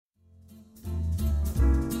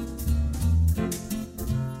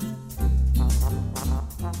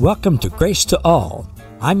Welcome to Grace to All.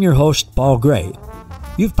 I'm your host, Paul Gray.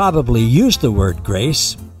 You've probably used the word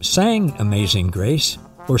grace, sang Amazing Grace,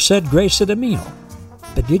 or said grace at a meal.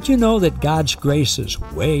 But did you know that God's grace is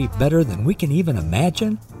way better than we can even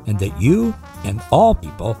imagine, and that you and all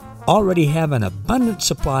people already have an abundant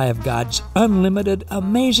supply of God's unlimited,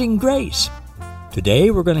 amazing grace? Today,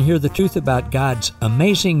 we're going to hear the truth about God's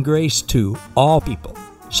amazing grace to all people.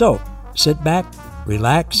 So, sit back,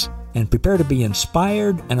 relax, and prepare to be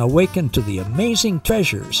inspired and awakened to the amazing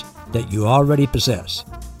treasures that you already possess.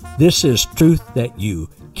 This is truth that you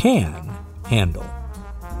can handle.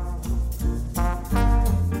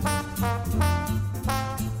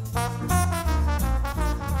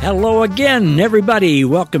 Hello again, everybody.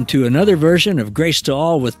 Welcome to another version of Grace to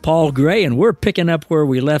All with Paul Gray, and we're picking up where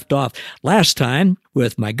we left off last time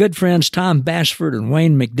with my good friends Tom Bashford and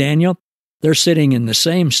Wayne McDaniel. They're sitting in the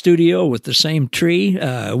same studio with the same tree.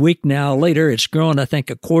 A week now later, it's grown, I think,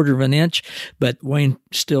 1/4 of an inch, but Wayne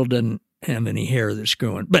still doesn't have any hair that's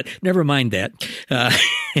growing. But never mind that.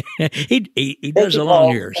 He does a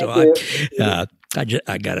long hair, so I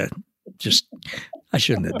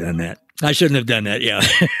shouldn't have done that. Yeah.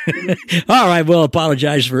 All right, we'll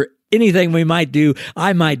apologize for anything I might do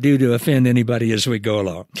to offend anybody as we go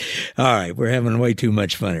along. All right, we're having way too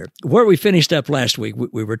much fun here. Where we finished up last week,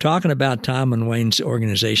 we were talking about Tom and Wayne's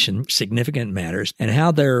organization, Significant Matters, and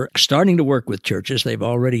how they're starting to work with churches. They've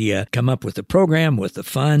already come up with a program, with a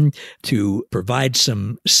fund to provide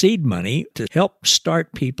some seed money to help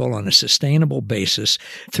start people on a sustainable basis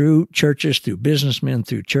through churches, through businessmen,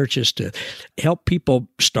 through churches, to help people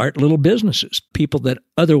start little businesses, people that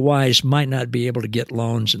otherwise might not be able to get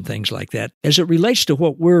loans and things like that. As it relates to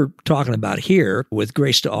what we're talking about here with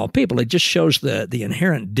Grace to All People, it just shows the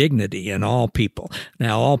inherent dignity in all people.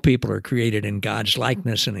 Now, all people are created in God's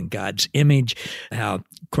likeness and in God's image, how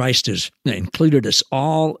Christ has included us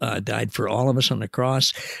all, died for all of us on the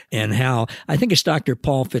cross, and how, I think it's Dr.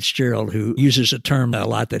 Paul Fitzgerald who uses a term a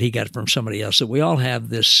lot that he got from somebody else, that we all have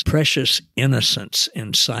this precious innocence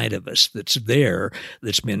inside of us that's there,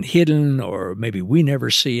 that's been hidden, or maybe we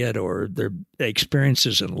never see it, or their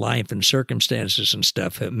experiences in life and circumstances and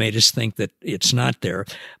stuff have made us think that it's not there.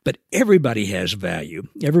 But everybody has value.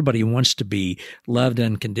 Everybody wants to be loved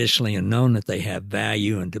unconditionally and known that they have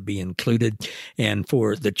value and to be included. And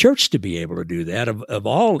for the church to be able to do that, of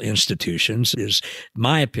all institutions, is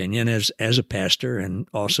my opinion as a pastor and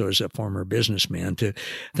also as a former businessman, to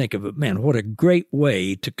think of, man, what a great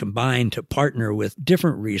way to combine, to partner with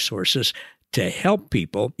different resources to help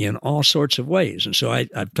people in all sorts of ways. And so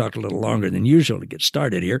I've talked a little longer than usual to get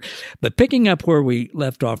started here. But picking up where we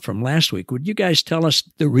left off from last week, would you guys tell us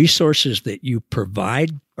the resources that you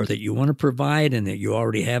provide or that you want to provide and that you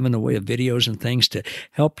already have in the way of videos and things to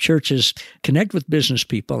help churches connect with business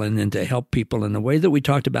people and then to help people in the way that we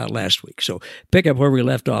talked about last week? So pick up where we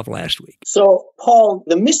left off last week. So, Paul,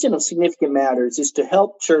 the mission of Significant Matters is to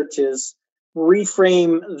help churches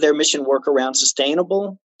reframe their mission work around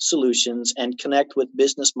sustainable solutions and connect with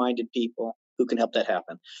business-minded people who can help that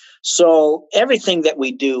happen. So everything that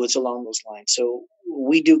we do is along those lines. So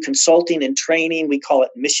we do consulting and training. We call it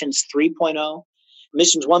Missions 3.0.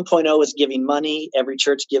 Missions 1.0 is giving money. Every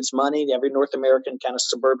church gives money. Every North American kind of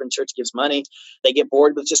suburban church gives money. They get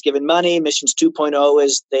bored with just giving money. Missions 2.0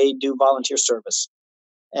 is they do volunteer service.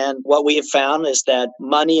 And what we have found is that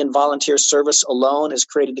money and volunteer service alone has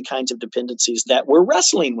created the kinds of dependencies that we're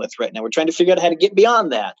wrestling with right now. We're trying to figure out how to get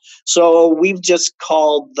beyond that. So we've just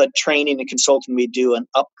called the training and consulting we do an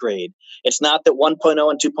upgrade. It's not that 1.0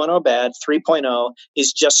 and 2.0 are bad. 3.0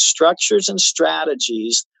 is just structures and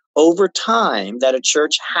strategies over time that a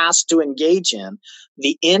church has to engage in,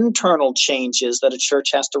 the internal changes that a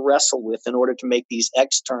church has to wrestle with in order to make these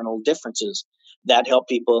external differences that help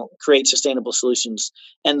people create sustainable solutions,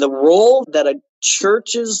 and the role that a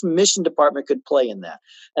church's mission department could play in that.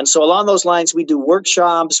 And so along those lines, we do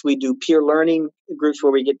workshops, we do peer learning groups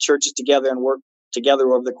where we get churches together and work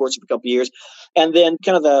together over the course of a couple of years. And then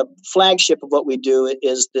kind of the flagship of what we do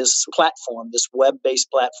is this platform, this web-based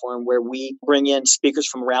platform where we bring in speakers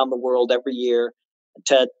from around the world every year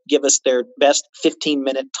to give us their best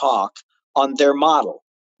 15-minute talk on their model.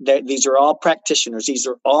 These are all practitioners. These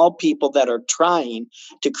are all people that are trying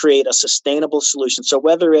to create a sustainable solution. So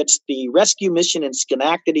whether it's the rescue mission in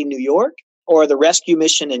Schenectady, New York, or the rescue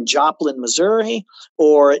mission in Joplin, Missouri,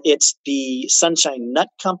 or it's the Sunshine Nut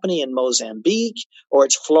Company in Mozambique, or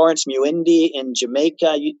it's Florence Muindi in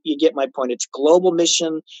Jamaica, you get my point. It's global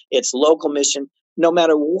mission, it's local mission. No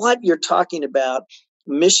matter what you're talking about,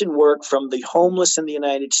 mission work from the homeless in the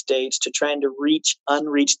United States to trying to reach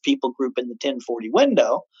unreached people group in the 1040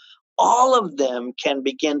 window, all of them can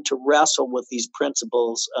begin to wrestle with these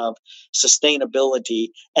principles of sustainability.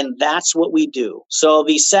 And that's what we do. So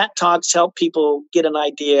these SAT talks help people get an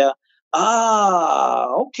idea.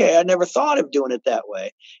 Okay, I never thought of doing it that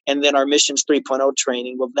way. And then our Missions 3.0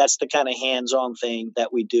 training, well, that's the kind of hands-on thing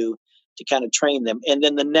that we do to kind of train them. And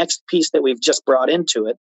then the next piece that we've just brought into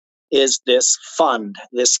it is this fund,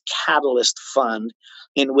 this catalyst fund,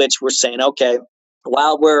 in which we're saying, okay,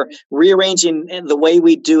 while we're rearranging the way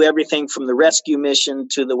we do everything from the rescue mission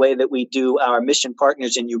to the way that we do our mission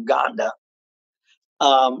partners in Uganda,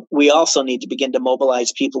 we also need to begin to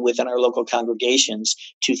mobilize people within our local congregations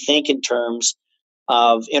to think in terms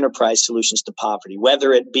of enterprise solutions to poverty,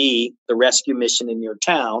 whether it be the rescue mission in your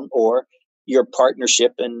town or your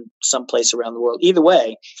partnership in some place around the world. Either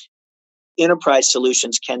way, enterprise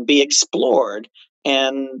solutions can be explored,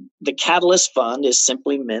 and the Catalyst Fund is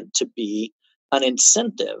simply meant to be an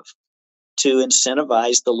incentive to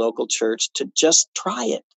incentivize the local church to just try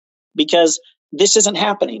it, because this isn't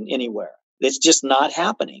happening anywhere. It's just not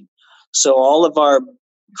happening. So all of our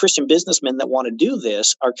Christian businessmen that want to do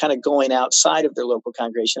this are kind of going outside of their local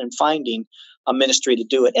congregation and finding a ministry to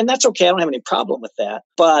do it. And that's okay. I don't have any problem with that.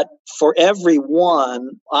 But for every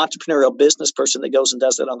one entrepreneurial business person that goes and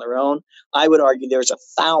does it on their own, I would argue there's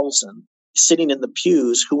 1,000 sitting in the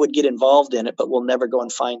pews who would get involved in it, but will never go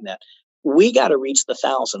and find that. We got to reach the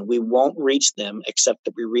 1,000. We won't reach them except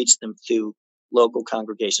that we reach them through local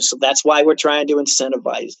congregations. So that's why we're trying to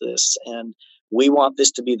incentivize this. And we want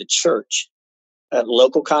this to be the church, a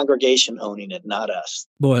local congregation owning it, not us.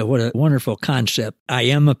 Boy, what a wonderful concept. I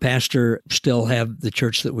am a pastor, still have the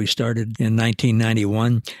church that we started in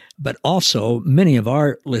 1991, but also many of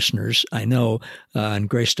our listeners, I know, and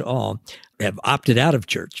grace to all, have opted out of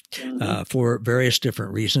church for various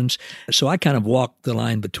different reasons. So I kind of walk the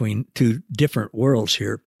line between two different worlds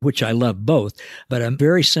here, which I love both, but I'm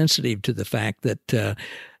very sensitive to the fact that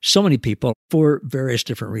so many people, for various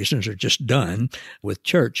different reasons, are just done with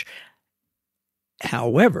church.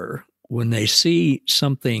 However, when they see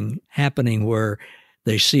something happening where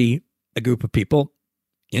they see a group of people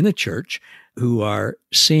in a church who are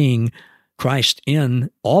seeing Christ in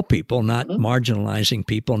all people, not marginalizing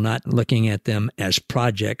people, not looking at them as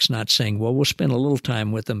projects, not saying, well, we'll spend a little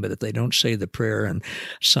time with them, but if they don't say the prayer and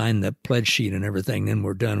sign the pledge sheet and everything, then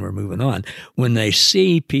we're done, we're moving on. When they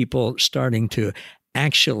see people starting to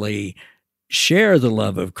actually share the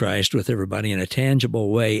love of Christ with everybody in a tangible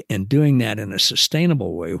way and doing that in a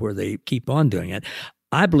sustainable way where they keep on doing it,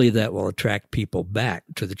 I believe that will attract people back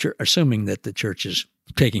to the church, assuming that the church is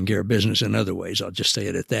taking care of business in other ways. I'll just say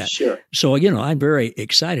it at that. Sure. So, I'm very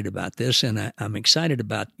excited about this, and I'm excited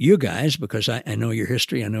about you guys because I know your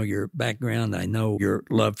history, I know your background, I know your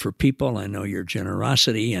love for people, I know your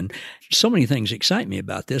generosity, and so many things excite me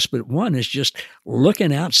about this, but one is just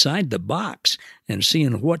looking outside the box and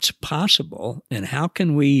seeing what's possible and how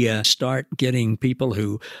can we start getting people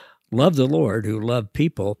who love the Lord, who love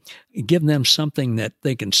people, give them something that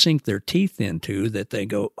they can sink their teeth into, that they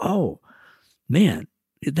go, oh, man,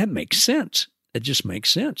 that makes sense. It just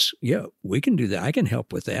makes sense. Yeah, we can do that. I can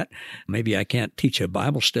help with that. Maybe I can't teach a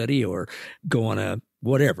Bible study or go on a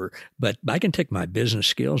whatever, but I can take my business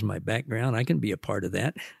skills, my background. I can be a part of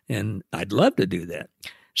that, and I'd love to do that.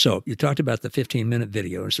 So you talked about the 15-minute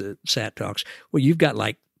videos, the SAT Talks. Well, you've got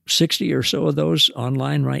like 60 or so of those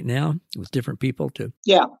online right now with different people to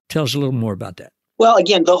tell us a little more about that. Well,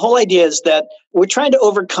 again, the whole idea is that we're trying to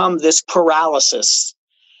overcome this paralysis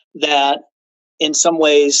that in some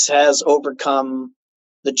ways has overcome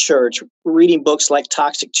the church, reading books like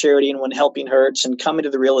Toxic Charity and When Helping Hurts, and coming to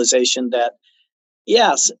the realization that,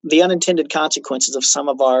 yes, the unintended consequences of some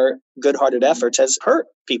of our good-hearted efforts has hurt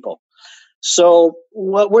people. So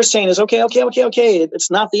what we're saying is, okay, it's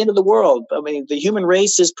not the end of the world. I mean, the human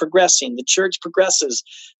race is progressing. The church progresses.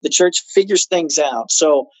 The church figures things out.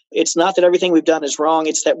 So it's not that everything we've done is wrong.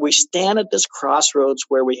 It's that we stand at this crossroads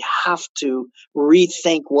where we have to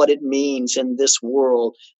rethink what it means in this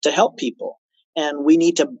world to help people. And we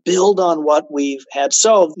need to build on what we've had.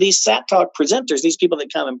 So these SAT Talk presenters, these people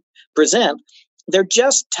that come and present, they're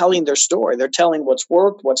just telling their story. They're telling what's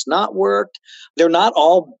worked, what's not worked. They're not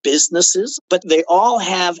all businesses, but they all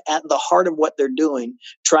have at the heart of what they're doing,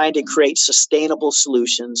 trying to create sustainable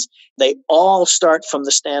solutions. They all start from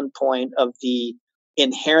the standpoint of the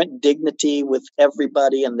inherent dignity with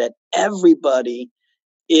everybody, and that everybody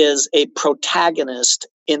is a protagonist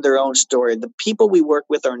in their own story. The people we work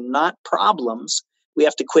with are not problems. We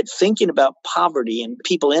have to quit thinking about poverty and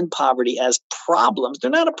people in poverty as problems. They're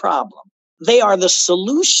not a problem. They are the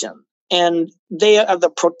solution, and they are the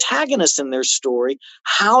protagonists in their story.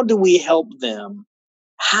 How do we help them?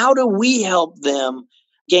 How do we help them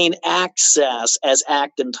gain access, as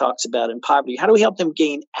Acton talks about in poverty? How do we help them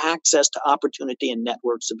gain access to opportunity and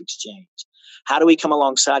networks of exchange? How do we come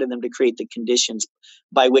alongside of them to create the conditions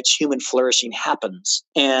by which human flourishing happens?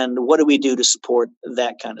 And what do we do to support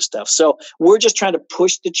that kind of stuff? So we're just trying to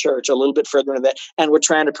push the church a little bit further into that. And we're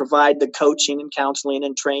trying to provide the coaching and counseling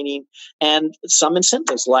and training and some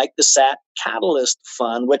incentives like the SAT Catalyst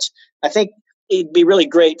Fund, which I think it'd be really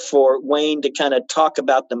great for Wayne to kind of talk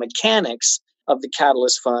about the mechanics of the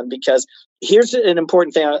Catalyst Fund, because here's an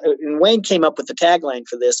important thing. And Wayne came up with the tagline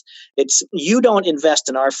for this. It's, you don't invest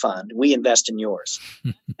in our fund, we invest in yours.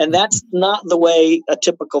 And that's not the way a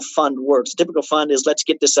typical fund works. A typical fund is, let's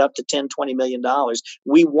get this up to $10, $20 million.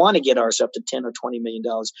 We want to get ours up to $10 or $20 million.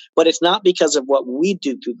 But it's not because of what we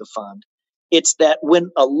do through the fund. It's that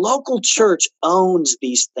when a local church owns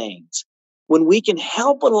these things, when we can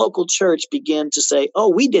help a local church begin to say, oh,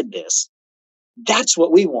 we did this, that's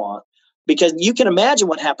what we want. Because you can imagine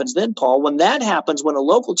what happens then, Paul. When that happens, when a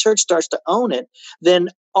local church starts to own it, then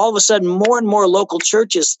all of a sudden more and more local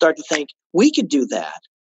churches start to think, we could do that.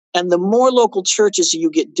 And the more local churches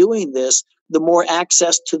you get doing this, the more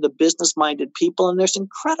access to the business-minded people. And there's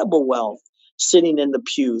incredible wealth sitting in the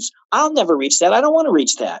pews. I'll never reach that. I don't want to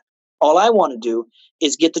reach that. All I want to do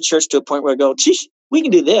is get the church to a point where I go, geez, we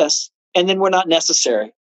can do this. And then we're not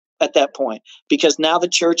necessary at that point, because now the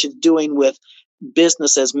church is doing with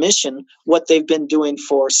business as mission what they've been doing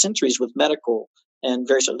for centuries with medical and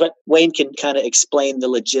various others. But Wayne can kind of explain the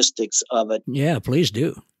logistics of it. Yeah, please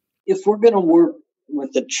do. If we're going to work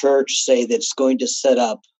with the church, say, that's going to set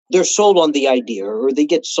up, they're sold on the idea, or they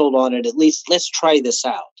get sold on it, at least let's try this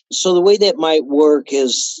out. So the way that might work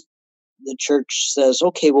is the church says,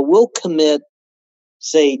 okay, well, we'll commit,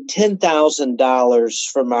 say, $10,000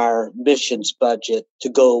 from our missions budget to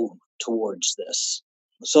go towards this.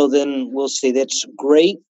 So then we'll say, that's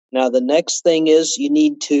great. Now, the next thing is you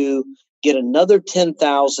need to get another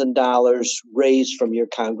 $10,000 raised from your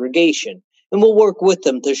congregation. And we'll work with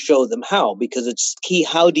them to show them how, because it's key.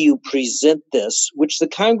 How do you present this, which the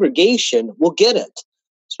congregation will get it,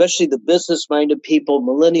 especially the business-minded people,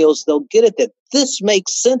 millennials, they'll get it, that this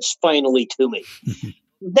makes sense finally to me.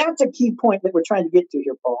 That's a key point that we're trying to get to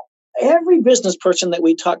here, Paul. Every business person that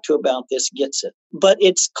we talk to about this gets it, but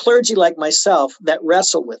it's clergy like myself that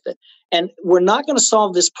wrestle with it. And we're not going to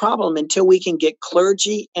solve this problem until we can get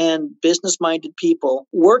clergy and business-minded people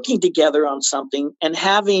working together on something and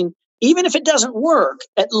having, even if it doesn't work,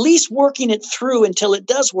 at least working it through until it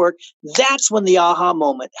does work. That's when the aha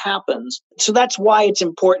moment happens. So that's why it's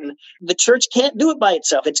important. The church can't do it by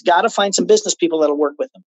itself. It's got to find some business people that'll work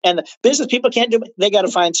with them. And the business people can't do it. They got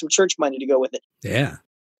to find some church money to go with it. Yeah.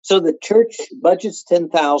 So the church budgets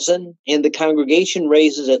 $10,000 and the congregation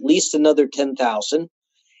raises at least another $10,000.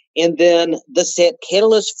 And then the SAT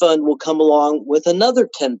Catalyst Fund will come along with another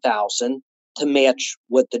 $10,000 to match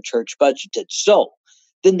what the church budgeted. So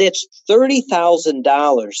then that's $30,000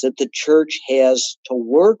 that the church has to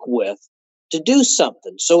work with to do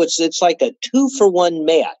something. So it's like a 2-for-1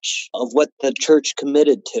 match of what the church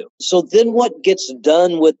committed to. So then what gets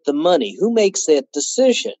done with the money? Who makes that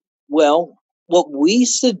decision? Well, what we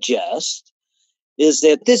suggest is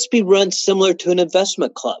that this be run similar to an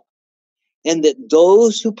investment club, and that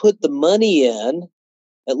those who put the money in,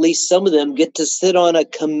 at least some of them, get to sit on a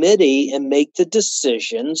committee and make the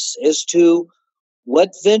decisions as to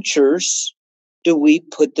what ventures do we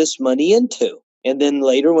put this money into. And then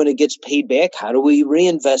later when it gets paid back, how do we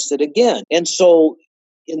reinvest it again? And so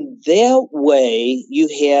in that way, you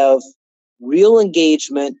have real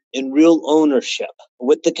engagement and real ownership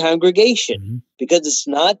with the congregation, because it's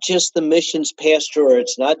not just the missions pastor or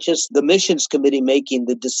it's not just the missions committee making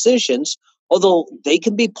the decisions, although they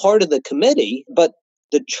can be part of the committee, but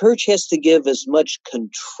the church has to give as much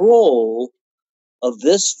control of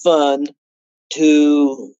this fund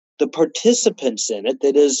to the participants in it,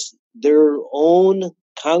 that is their own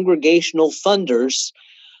congregational funders,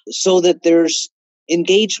 so that there's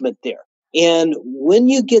engagement there. And when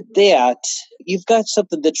you get that, you've got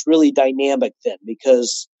something that's really dynamic then,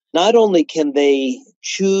 because not only can they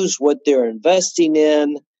choose what they're investing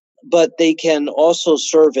in, but they can also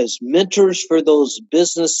serve as mentors for those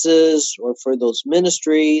businesses or for those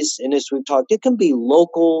ministries. And as we've talked, it can be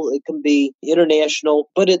local, it can be international,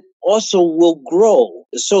 but it also will grow.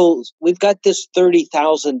 So we've got this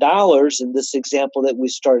 $30,000 in this example that we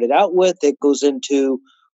started out with that goes into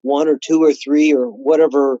 1 or 2 or 3 or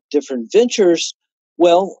whatever different ventures.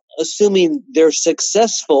 Well, assuming they're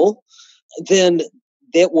successful, then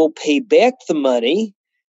that will pay back the money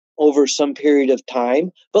over some period of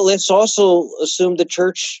time. But let's also assume the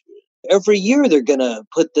church every year they're going to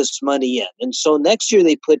put this money in. And so next year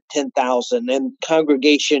they put 10,000 and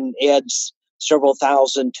congregation adds several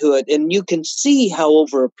thousand to it. And you can see how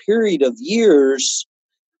over a period of years,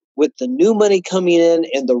 with the new money coming in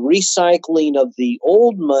and the recycling of the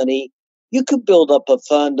old money, you could build up a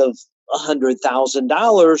fund of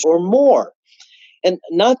 $100,000 or more. And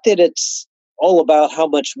not that it's all about how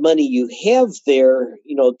much money you have there,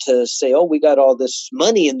 to say, oh, we got all this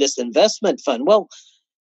money in this investment fund. Well,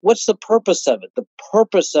 what's the purpose of it? The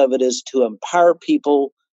purpose of it is to empower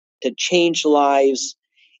people, to change lives.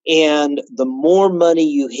 And the more money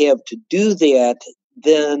you have to do that,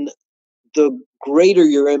 then the greater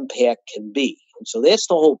your impact can be. And so that's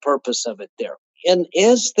the whole purpose of it there. And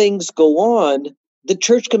as things go on, the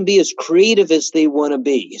church can be as creative as they want to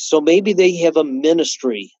be. So maybe they have a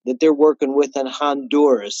ministry that they're working with in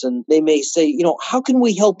Honduras, and they may say, how can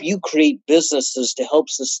we help you create businesses to help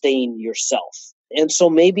sustain yourself? And so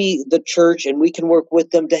maybe the church, and we can work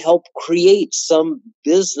with them to help create some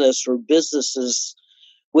business or businesses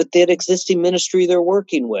with that existing ministry they're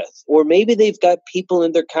working with. Or maybe they've got people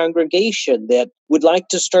in their congregation that would like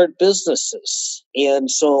to start businesses. And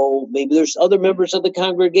so maybe there's other members of the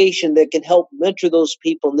congregation that can help mentor those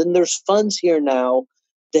people. And then there's funds here now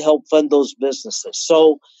to help fund those businesses.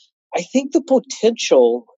 So I think the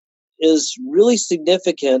potential is really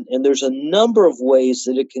significant, and there's a number of ways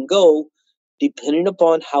that it can go depending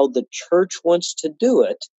upon how the church wants to do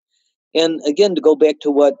it. And again, to go back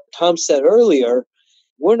to what Tom said earlier,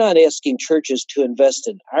 we're not asking churches to invest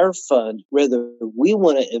in our fund. Rather, we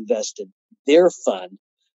want to invest in their fund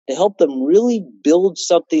to help them really build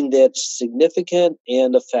something that's significant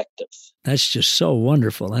and effective. That's just so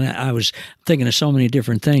wonderful. And I was thinking of so many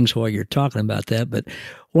different things while you're talking about that. But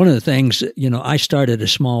one of the things, I started a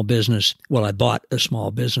small business. Well, I bought a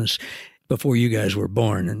small business before you guys were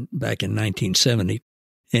born, and back in 1970.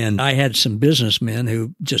 And I had some businessmen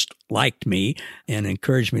who just liked me and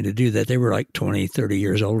encouraged me to do that. They were like 20, 30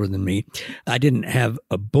 years older than me. I didn't have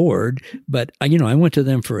a board, but, I went to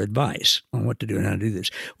them for advice on what to do and how to do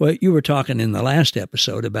this. Well, you were talking in the last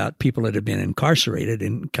episode about people that have been incarcerated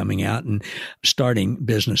and coming out and starting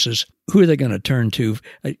businesses. Who are they going to turn to?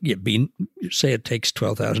 Say it takes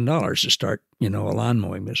 $12,000 to start, a lawn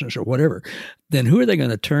mowing business or whatever. Then who are they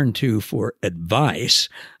going to turn to for advice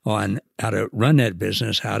on how to run that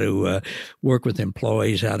business, how to work with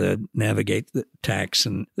employees, how to navigate the tax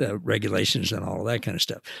and regulations and all of that kind of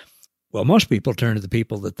stuff? Well, most people turn to the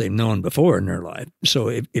people that they've known before in their life. So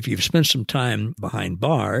if you've spent some time behind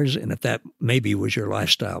bars, and if that maybe was your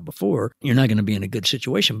lifestyle before, you're not going to be in a good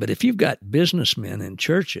situation. But if you've got businessmen in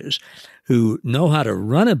churches who know how to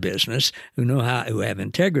run a business, who have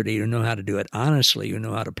integrity, who know how to do it honestly, who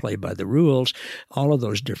know how to play by the rules, all of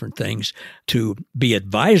those different things to be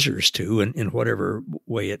advisors to in whatever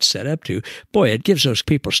way it's set up to, boy, it gives those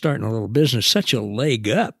people starting a little business such a leg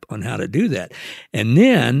up on how to do that. And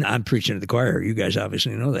then I'm preaching to the choir. You guys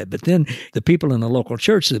obviously know that. But then the people in the local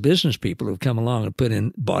church, the business people who've come along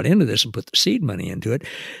and bought into this and put the seed money into it,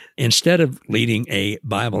 instead of leading a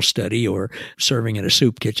Bible study or serving in a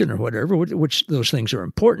soup kitchen or whatever, which those things are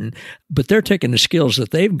important, but they're taking the skills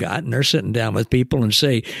that they've got and they're sitting down with people and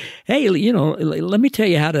say, hey, let me tell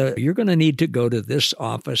you you're going to need to go to this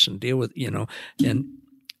office and deal with, and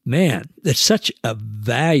man, it's such a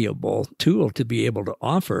valuable tool to be able to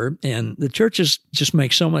offer, and the churches just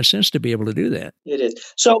make so much sense to be able to do that. It is.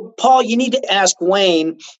 So, Paul, you need to ask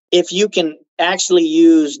Wayne if you can actually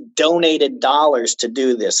use donated dollars to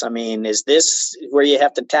do this. I mean, is this where you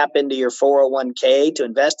have to tap into your 401k to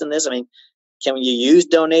invest in this? I mean, can you use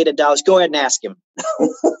donated dollars? Go ahead and ask him.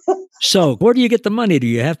 So where do you get the money? Do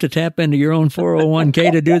you have to tap into your own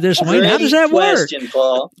 401k to do this, Wayne? How does that work? Question,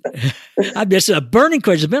 Paul. It's a burning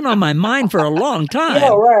question. It's been on my mind for a long time.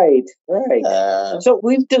 Yeah, right. So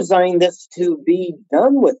we've designed this to be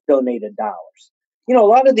done with donated dollars. A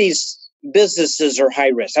lot of these businesses are high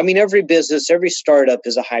risk. I mean, every business, every startup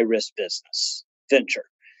is a high risk business venture.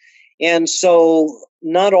 And so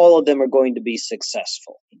not all of them are going to be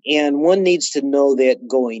successful. And one needs to know that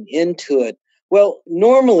going into it. Well,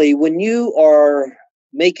 normally when you are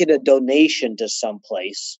making a donation to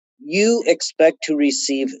someplace, you expect to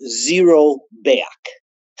receive zero back.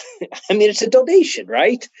 I mean, it's a donation,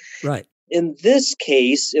 right? Right. In this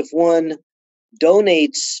case, if one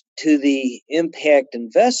donates to the Impact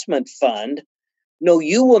Investment Fund, no,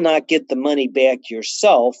 you will not get the money back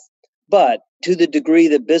yourself, but to the degree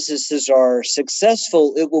that businesses are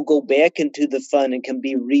successful, it will go back into the fund and can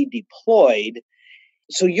be redeployed.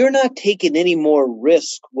 So you're not taking any more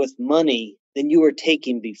risk with money than you were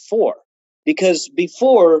taking before. Because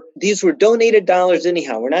before, these were donated dollars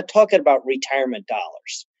anyhow. We're not talking about retirement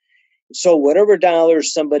dollars. So whatever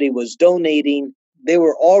dollars somebody was donating, they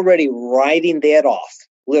were already writing that off,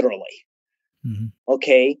 literally. Mm-hmm.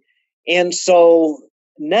 Okay. And so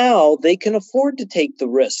now they can afford to take the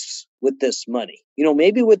risks with this money.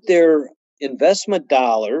 Maybe with their investment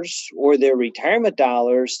dollars or their retirement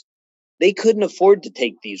dollars, they couldn't afford to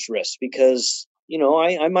take these risks because,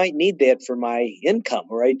 I might need that for my income,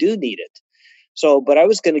 or I do need it. So, but I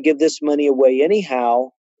was going to give this money away anyhow.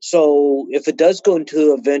 So if it does go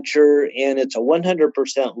into a venture and it's a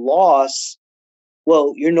 100% loss,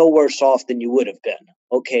 well, you're no worse off than you would have been.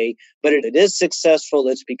 Okay. But if it is successful,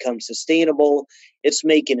 it's become sustainable. It's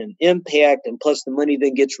making an impact. And plus the money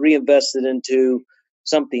then gets reinvested into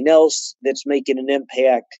something else that's making an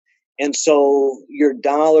impact. And so your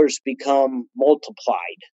dollars become multiplied.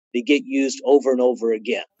 They get used over and over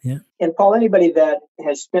again. Yeah. And Paul, anybody that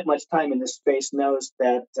has spent much time in this space knows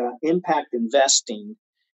that impact investing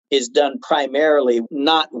is done primarily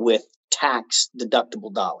not with tax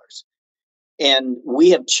deductible dollars. And we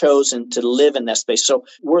have chosen to live in that space. So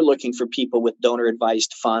we're looking for people with donor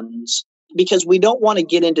advised funds because we don't want to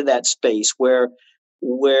get into that space where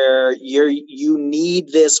you need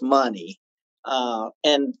this money.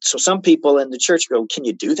 And so some people in the church go, can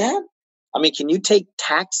you do that? I mean, can you take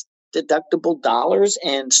tax deductible dollars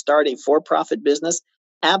and start a for-profit business?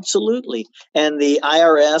 Absolutely. And the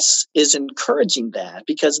IRS is encouraging that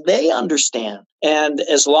because they understand. And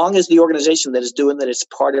as long as the organization that is doing that is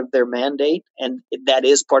part of their mandate, and that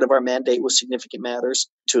is part of our mandate with Significant Matters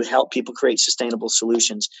to help people create sustainable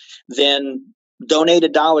solutions, then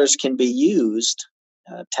donated dollars can be used.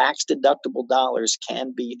 Tax deductible dollars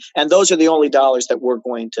can be, and those are the only dollars that we're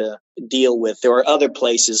going to deal with. There are other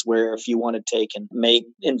places where if you want to take and make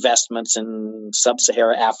investments in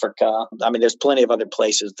sub-Saharan Africa, I mean, there's plenty of other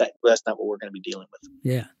places that's not what we're going to be dealing with.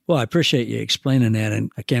 Yeah. Well, I appreciate you explaining that.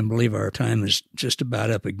 And I can't believe our time is just about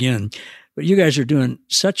up again. But you guys are doing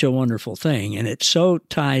such a wonderful thing, and it so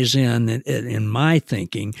ties in my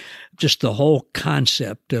thinking, just the whole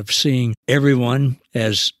concept of seeing everyone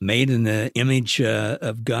as made in the image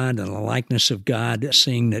of God and the likeness of God,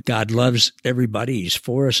 seeing that God loves everybody. He's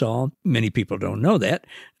for us all. Many people don't know that.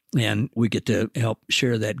 And we get to help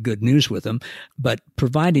share that good news with them, but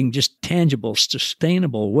providing just tangible,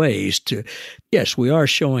 sustainable ways to, yes, we are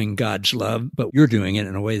showing God's love, but you're doing it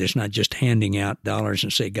in a way that's not just handing out dollars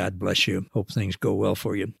and say, God bless you, hope things go well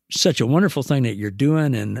for you. Such a wonderful thing that you're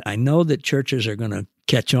doing, and I know that churches are going to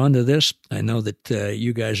catch on to this. I know that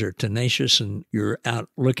you guys are tenacious and you're out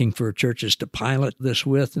looking for churches to pilot this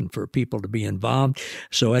with and for people to be involved.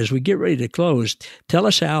 So as we get ready to close, tell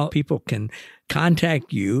us how people can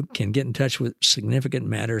contact you, can get in touch with Significant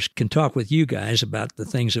Matters, can talk with you guys about the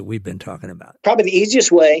things that we've been talking about. Probably the easiest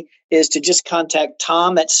way is to just contact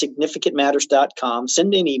Tom at significantmatters.com.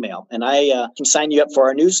 Send an email, and I can sign you up for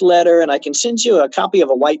our newsletter, and I can send you a copy of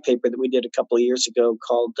a white paper that we did a couple of years ago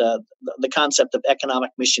called The Concept of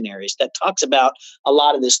Economic Missionaries that talks about a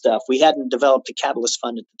lot of this stuff. We hadn't developed a Catalyst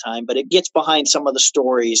Fund at the time, but it gets behind some of the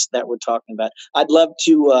stories that we're talking about. I'd love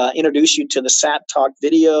to introduce you to the Sat Talk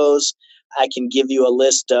videos. I can give you a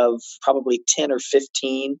list of probably 10 or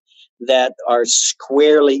 15 that are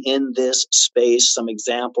squarely in this space, some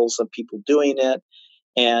examples of people doing it.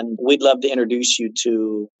 And we'd love to introduce you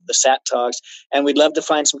to the Sat Talks. And we'd love to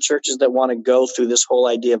find some churches that want to go through this whole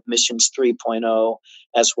idea of Missions 3.0,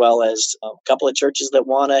 as well as a couple of churches that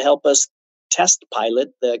want to help us test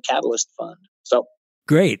pilot the Catalyst Fund. So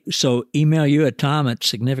great. So email you at Tom at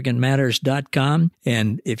significantmatters.com.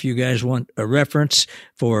 And if you guys want a reference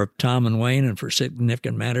for Tom and Wayne and for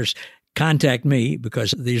Significant Matters, contact me,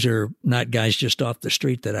 because these are not guys just off the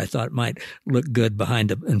street that I thought might look good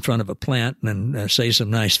in front of a plant and say some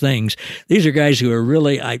nice things. These are guys who are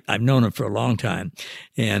really, I've known them for a long time.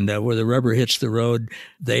 And where the rubber hits the road,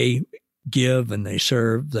 they give and they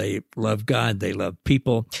serve. They love God. They love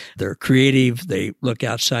people. They're creative. They look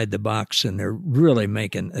outside the box, and they're really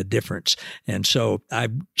making a difference. And so I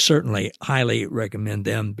certainly highly recommend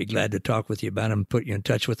them. Be glad to talk with you about them, put you in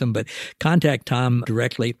touch with them. But contact Tom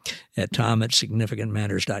directly at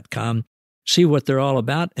tom@significantmatters.com. See what they're all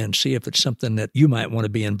about and see if it's something that you might want to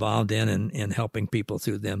be involved in helping people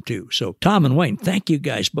through them too. So Tom and Wayne, thank you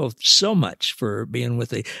guys both so much for being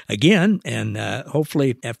with me again. And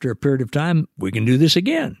hopefully after a period of time, we can do this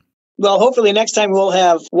again. Well, hopefully next time we'll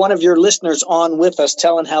have one of your listeners on with us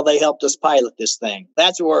telling how they helped us pilot this thing.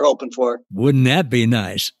 That's what we're hoping for. Wouldn't that be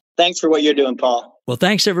nice? Thanks for what you're doing, Paul. Well,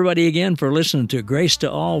 thanks everybody again for listening to Grace to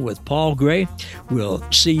All with Paul Gray. We'll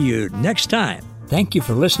see you next time. Thank you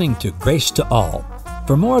for listening to Grace to All.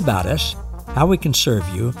 For more about us, how we can serve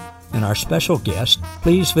you, and our special guest,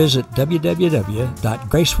 please visit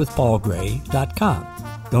www.gracewithpaulgray.com.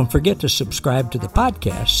 Don't forget to subscribe to the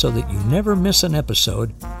podcast so that you never miss an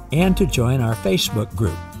episode, and to join our Facebook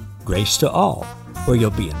group, Grace to All, where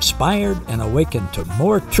you'll be inspired and awakened to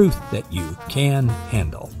more truth that you can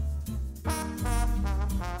handle.